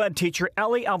special ed teacher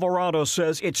Ellie Alvarado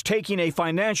says it's taking a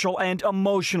financial and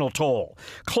emotional toll.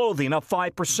 Clothing up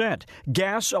 5%,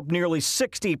 gas up nearly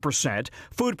 60%,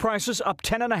 food prices up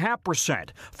 10.5%,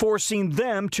 forcing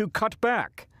them to cut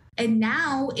back. And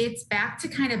now it's back to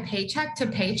kind of paycheck to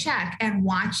paycheck and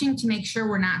watching to make sure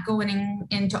we're not going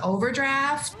into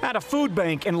overdraft. At a food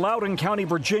bank in Loudoun County,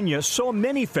 Virginia, so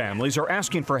many families are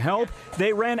asking for help,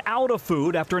 they ran out of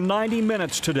food after 90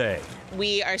 minutes today.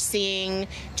 We are seeing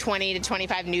 20 to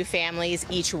 25 new families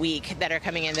each week that are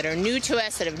coming in that are new to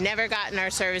us, that have never gotten our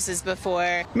services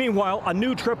before. Meanwhile, a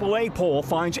new AAA poll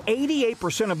finds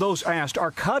 88% of those asked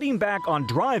are cutting back on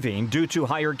driving due to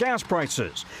higher gas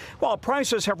prices. While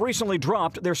prices have recently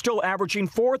dropped, they're still averaging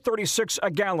 $4.36 a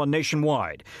gallon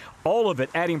nationwide. All of it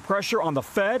adding pressure on the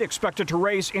Fed, expected to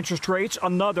raise interest rates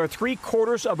another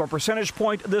 0.75 percentage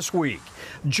point this week,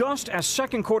 just as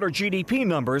second quarter GDP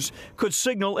numbers could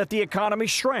signal if the economy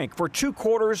shrank for 2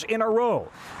 quarters in a row,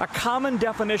 a common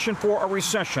definition for a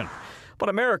recession. But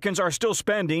Americans are still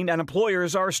spending and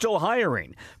employers are still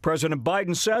hiring. President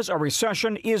Biden says a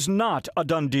recession is not a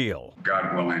done deal.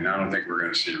 God willing, I don't think we're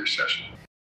going to see a recession.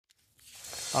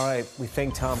 All right, we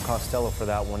thank Tom Costello for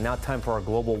that one. Now time for our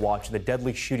global watch, the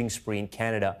deadly shooting spree in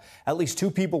Canada. At least 2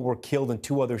 people were killed and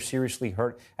 2 others seriously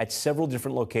hurt at several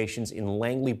different locations in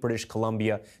Langley, British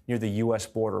Columbia, near the U.S.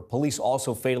 border. Police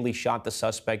also fatally shot the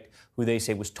suspect, who they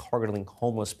say was targeting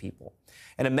homeless people.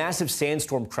 And a massive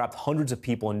sandstorm trapped hundreds of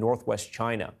people in northwest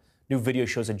China. New video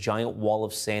shows a giant wall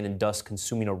of sand and dust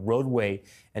consuming a roadway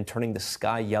and turning the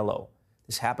sky yellow.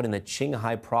 This happened in the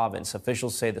Qinghai province.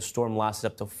 Officials say the storm lasted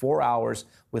up to 4 hours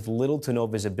with little to no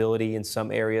visibility in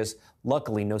some areas.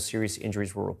 Luckily, no serious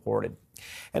injuries were reported.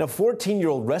 And a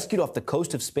 14-year-old rescued off the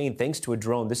coast of Spain thanks to a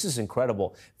drone. This is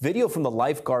incredible. Video from the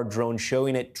lifeguard drone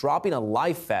showing it dropping a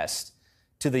life vest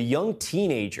to the young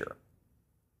teenager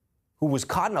who was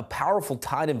caught in a powerful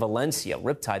tide in Valencia,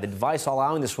 riptide. The device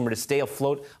allowing the swimmer to stay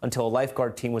afloat until a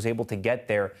lifeguard team was able to get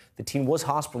there. The teen was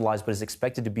hospitalized but is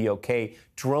expected to be okay.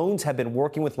 Drones have been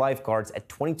working with lifeguards at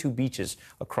 22 beaches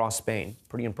across Spain.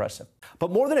 Pretty impressive.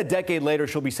 But more than a decade later,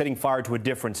 she'll be setting fire to a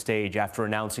different stage after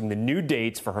announcing the new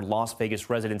dates for her Las Vegas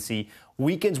residency,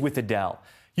 Weekends with Adele.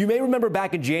 You may remember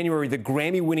back in January, the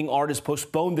Grammy-winning artist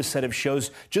postponed the set of shows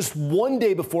just 1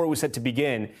 day before it was set to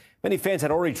begin. Many fans had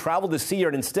already traveled to see her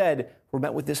and instead were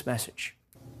met with this message.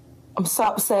 I'm so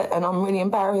upset and I'm really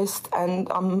embarrassed and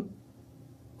I'm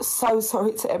so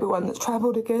sorry to everyone that's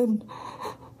traveled again.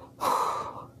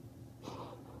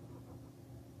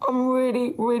 I'm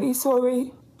really, really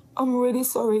sorry. I'm really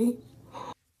sorry.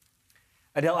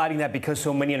 Adele adding that because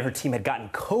so many on her team had gotten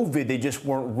COVID, they just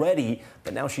weren't ready.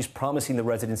 But now she's promising the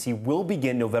residency will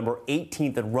begin November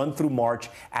 18th and run through March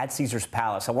at Caesars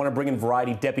Palace. I want to bring in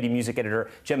Variety Deputy Music Editor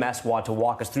Jem Aswad to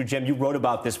walk us through. Jem, you wrote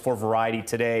about this for Variety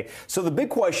today. So the big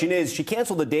question is, she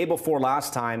canceled the day before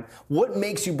last time. What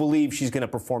makes you believe she's going to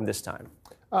perform this time?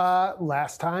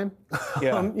 Last time.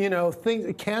 Yeah.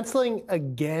 Canceling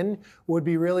again would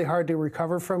be really hard to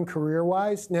recover from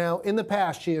career-wise. Now, in the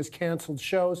past, she has canceled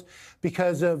shows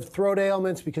because of throat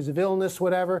ailments, because of illness,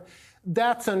 whatever.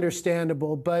 That's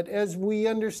understandable. But as we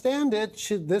understand it,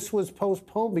 this was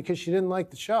postponed because she didn't like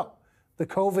the show. The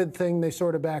COVID thing they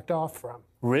sort of backed off from.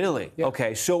 Really? Yeah.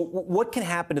 Okay, so what can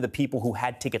happen to the people who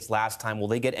had tickets last time? Will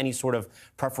they get any sort of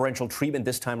preferential treatment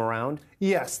this time around?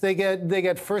 Yes, they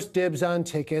get first dibs on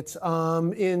tickets.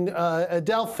 Adele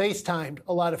FaceTimed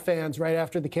a lot of fans right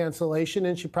after the cancellation,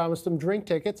 and she promised them drink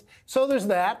tickets. So there's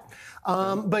that.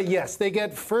 But yes, they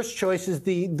get first choices.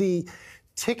 The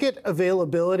ticket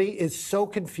availability is so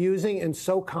confusing and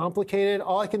so complicated.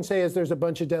 All I can say is there's a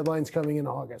bunch of deadlines coming in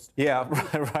August. Yeah,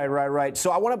 right.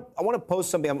 So I want to post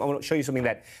something. I want to show you something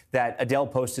that Adele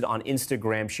posted on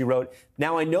Instagram. She wrote,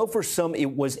 "Now I know for some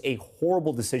it was a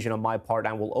horrible decision on my part.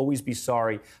 I will always be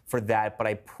sorry for that, but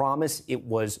I promise it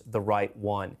was the right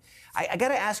one." I got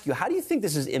to ask you, how do you think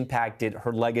this has impacted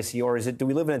her legacy, or do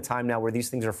we live in a time now where these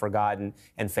things are forgotten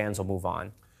and fans will move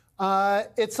on?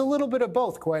 It's a little bit of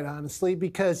both, quite honestly,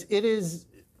 because it is,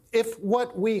 if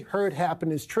what we heard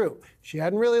happened is true. She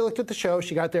hadn't really looked at the show.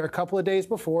 She got there a couple of days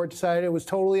before, decided it was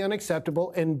totally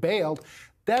unacceptable, and bailed.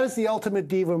 That is the ultimate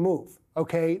diva move,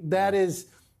 okay? That is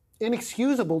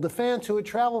inexcusable to fans who had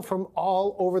traveled from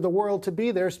all over the world to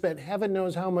be there, spent heaven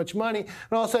knows how much money, and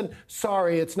all of a sudden,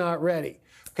 sorry, it's not ready,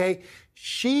 okay?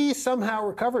 She somehow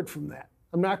recovered from that.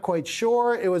 I'm not quite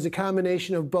sure. It was a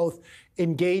combination of both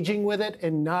engaging with it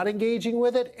and not engaging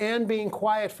with it and being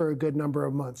quiet for a good number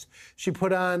of months. She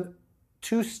put on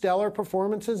 2 stellar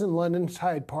performances in London's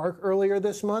Hyde Park earlier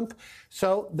this month,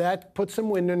 so that put some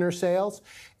wind in her sails.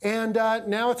 And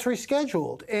now it's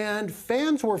rescheduled. And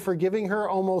fans were forgiving her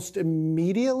almost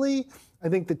immediately. I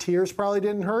think the tears probably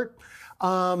didn't hurt.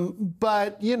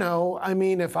 But, you know, I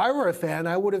mean, if I were a fan,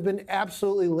 I would have been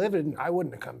absolutely livid and I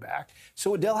wouldn't have come back.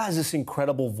 So Adele has this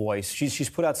incredible voice. She's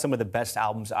put out some of the best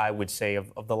albums, I would say,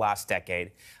 of the last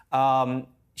decade.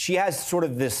 She has sort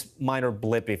of this minor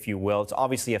blip, if you will. It's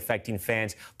obviously affecting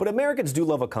fans, but Americans do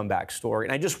love a comeback story.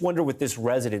 And I just wonder with this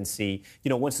residency, you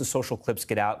know, once the social clips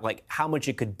get out, like how much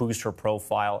it could boost her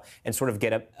profile and sort of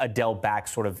get Adele back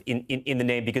sort of in the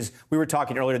name, because we were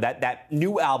talking earlier that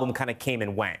new album kind of came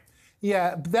and went.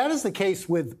 Yeah, that is the case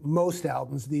with most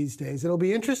albums these days. It'll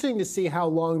be interesting to see how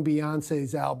long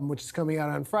Beyoncé's album, which is coming out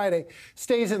on Friday,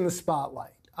 stays in the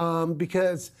spotlight.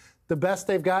 Because the best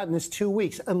they've gotten is 2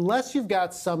 weeks, unless you've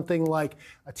got something like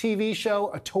a TV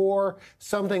show, a tour,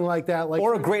 something like that.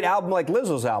 Or a great album like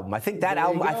Lizzo's album. I think that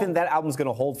album's going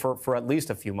to hold for at least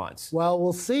a few months. Well,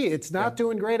 we'll see. It's not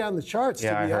doing great on the charts,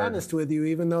 to be honest with you,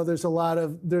 even though there's a lot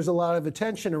of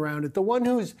attention around it. The one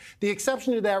who's the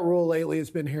exception to that rule lately has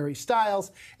been Harry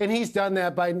Styles, and he's done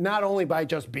that by not only by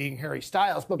just being Harry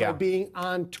Styles, but by being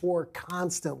on tour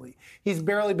constantly. He's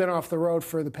barely been off the road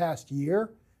for the past year.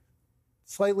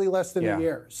 Slightly less than a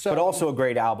year. So, but also a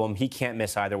great album. He can't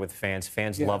miss either with fans.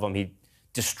 Fans love him. He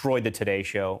destroyed the Today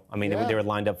Show. I mean, they were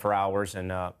lined up for hours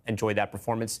and enjoyed that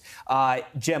performance.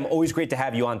 Jem, always great to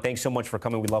have you on. Thanks so much for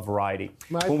coming. We love variety.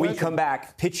 When we come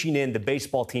back, pitching in the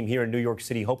baseball team here in New York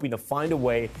City, hoping to find a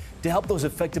way to help those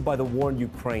affected by the war in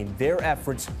Ukraine. Their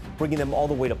efforts bringing them all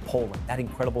the way to Poland. That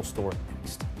incredible story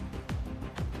next.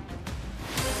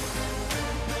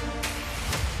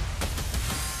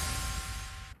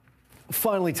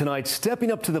 Finally tonight,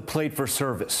 stepping up to the plate for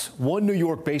service. One New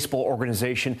York baseball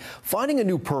organization finding a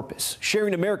new purpose,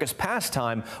 sharing America's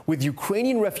pastime with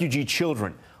Ukrainian refugee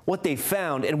children, what they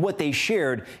found and what they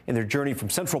shared in their journey from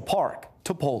Central Park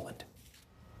to Poland.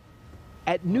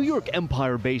 At New York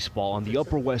Empire Baseball on the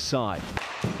Upper West Side,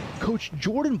 Coach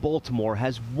Jordan Baltimore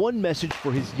has one message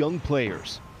for his young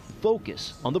players: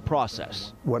 focus on the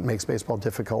process. What makes baseball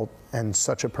difficult and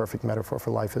such a perfect metaphor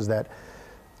for life is that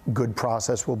good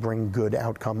process will bring good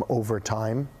outcome over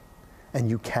time, and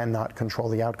you cannot control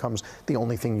the outcomes. The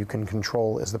only thing you can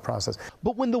control is the process.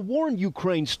 But when the war in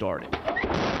Ukraine started,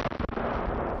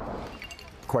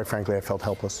 quite frankly, I felt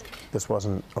helpless. This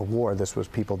wasn't a war. This was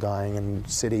people dying in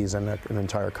cities and an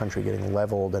entire country getting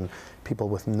leveled and people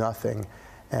with nothing.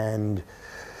 And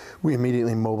we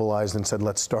immediately mobilized and said,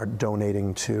 let's start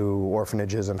donating to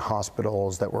orphanages and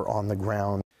hospitals that were on the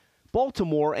ground.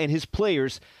 Baltimore and his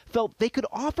players felt they could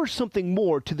offer something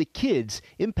more to the kids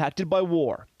impacted by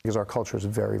war. Because our culture is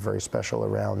very, very special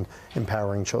around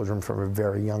empowering children from a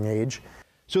very young age.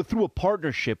 So through a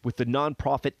partnership with the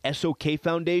nonprofit SOK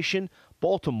Foundation,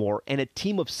 Baltimore and a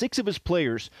team of 6 of his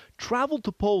players traveled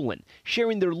to Poland,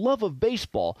 sharing their love of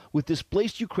baseball with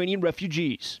displaced Ukrainian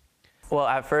refugees. Well,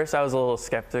 at first I was a little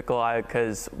skeptical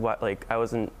because I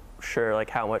wasn't sure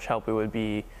how much help it would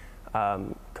be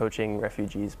coaching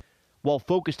refugees. While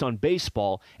focused on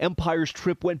baseball, Empire's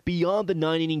trip went beyond the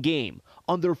 9-inning game.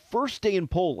 On their first day in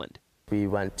Poland, we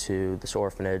went to this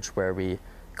orphanage where we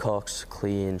cooked,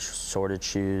 cleaned, sorted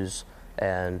shoes,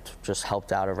 and just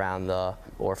helped out around the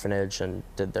orphanage and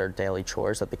did their daily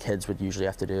chores that the kids would usually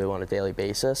have to do on a daily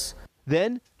basis.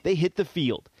 Then they hit the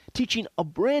field, teaching a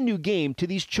brand new game to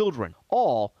these children,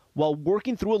 all while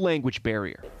working through a language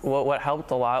barrier. What helped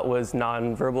a lot was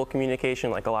nonverbal communication,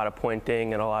 like a lot of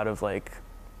pointing and a lot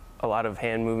of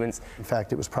hand movements. In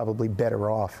fact, it was probably better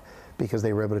off because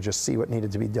they were able to just see what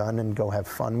needed to be done and go have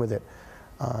fun with it.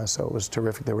 So it was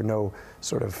terrific. There were no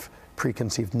sort of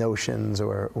preconceived notions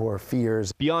or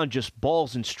fears. Beyond just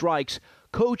balls and strikes,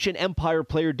 coach and Empire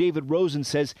player David Rosen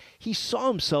says he saw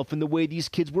himself in the way these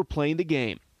kids were playing the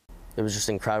game. It was just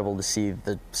incredible to see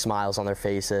the smiles on their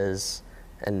faces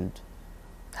and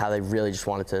how they really just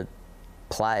wanted to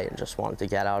play and just wanted to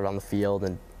get out on the field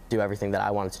and do everything that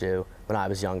I wanted to do when I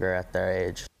was younger at their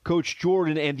age. Coach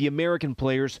Jordan and the American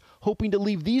players hoping to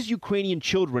leave these Ukrainian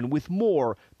children with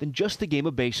more than just the game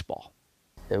of baseball.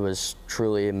 It was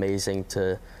truly amazing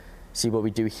to see what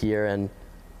we do here and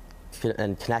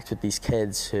connect with these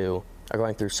kids who are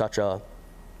going through such a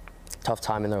tough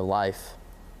time in their life.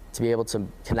 To be able to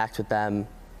connect with them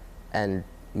and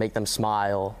make them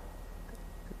smile,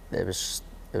 it was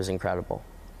incredible.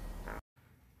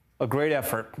 A great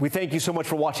effort. We thank you so much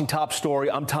for watching Top Story.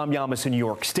 I'm Tom Llamas in New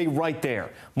York. Stay right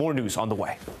there. More news on the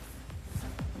way.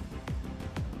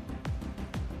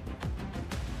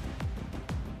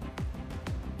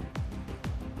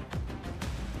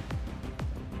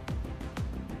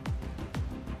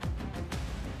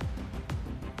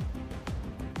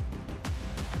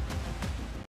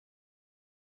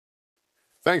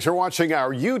 Thanks for watching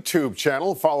our YouTube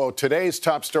channel. Follow today's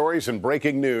top stories and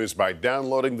breaking news by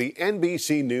downloading the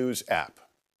NBC News app.